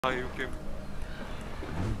You came.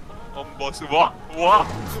 Boss. Wow.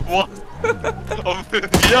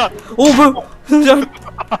 Yeah. Oh, bro.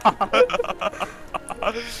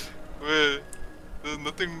 Wait, there's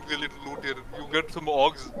nothing really to loot here. You get some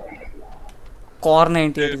Augs. Core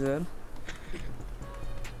 98, sir.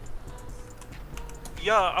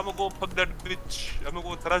 Yeah, I'm gonna go fuck that bitch. I'm gonna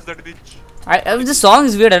go thrash that bitch. This song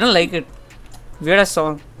is weird. I don't like it. Weird as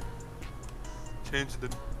song. Change them.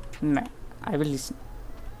 Nah, I will listen.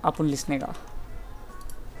 Upon लिसनेगा.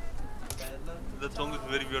 That song is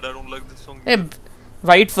very weird. I don't like this song. Hey,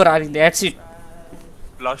 white Ferrari. That's it.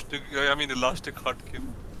 Plastic. I mean, elastic heart kill.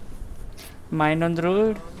 Mine on the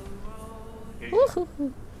road. Hey.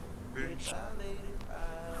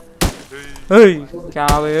 Hey, क्या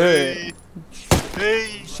हुआ? Hey.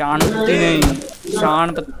 शांति नहीं.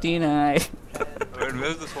 शांति नहीं. Wait,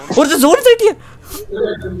 where's the song? और the zone right here.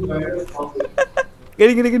 Get.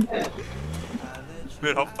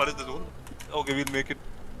 Wait, how far is the zone? Okay, we'll make it.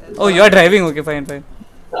 Oh, you are driving. Okay, fine.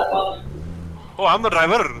 Oh, I'm the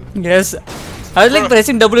driver. Yes. I was like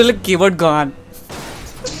pressing W like keyboard gone.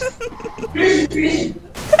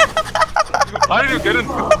 How did you get in?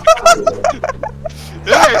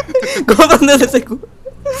 Hey! Go from the other side. Go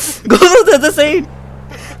from the other side.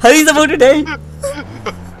 Hurry, is about to die.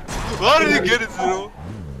 How did you get it, Zero?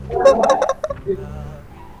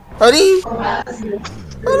 Hurry.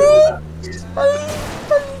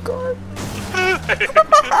 God.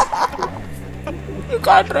 You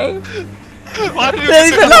can't drive. Why did you There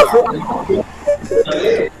get is it? enough.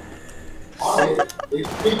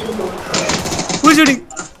 Who's shooting?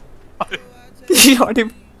 He shot him.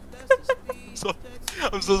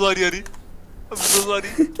 I'm so sorry, Hari. I'm so sorry.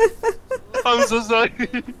 I'm so sorry.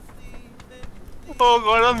 Oh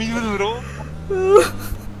god, I'm evil, bro.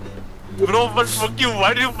 Bro, but fuck you.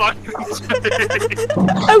 Why do you fuck me?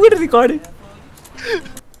 I'm going to record it.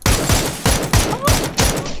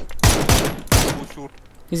 Oh, shoot.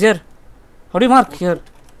 He's here. How do you mark? Here.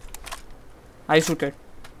 I shoot it.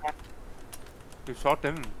 You shot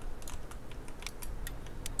him.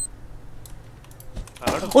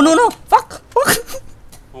 Oh no. Fuck.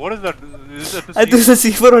 What is that? Is that I threw the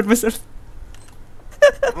C4 at myself.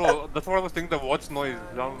 Bro, that's what I was thinking, the watch noise.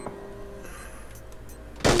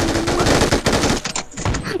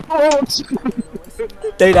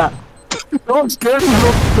 Data. Don't scare me,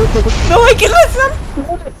 bro. No, I killed myself.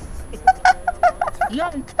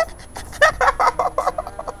 Yeah.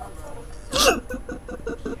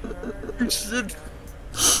 Shit.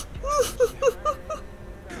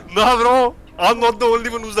 Nah, bro. I'm not the only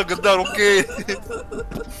one who's a gaddar, okay?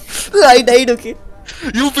 I died, okay?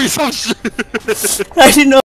 You piece of shit. I didn't know.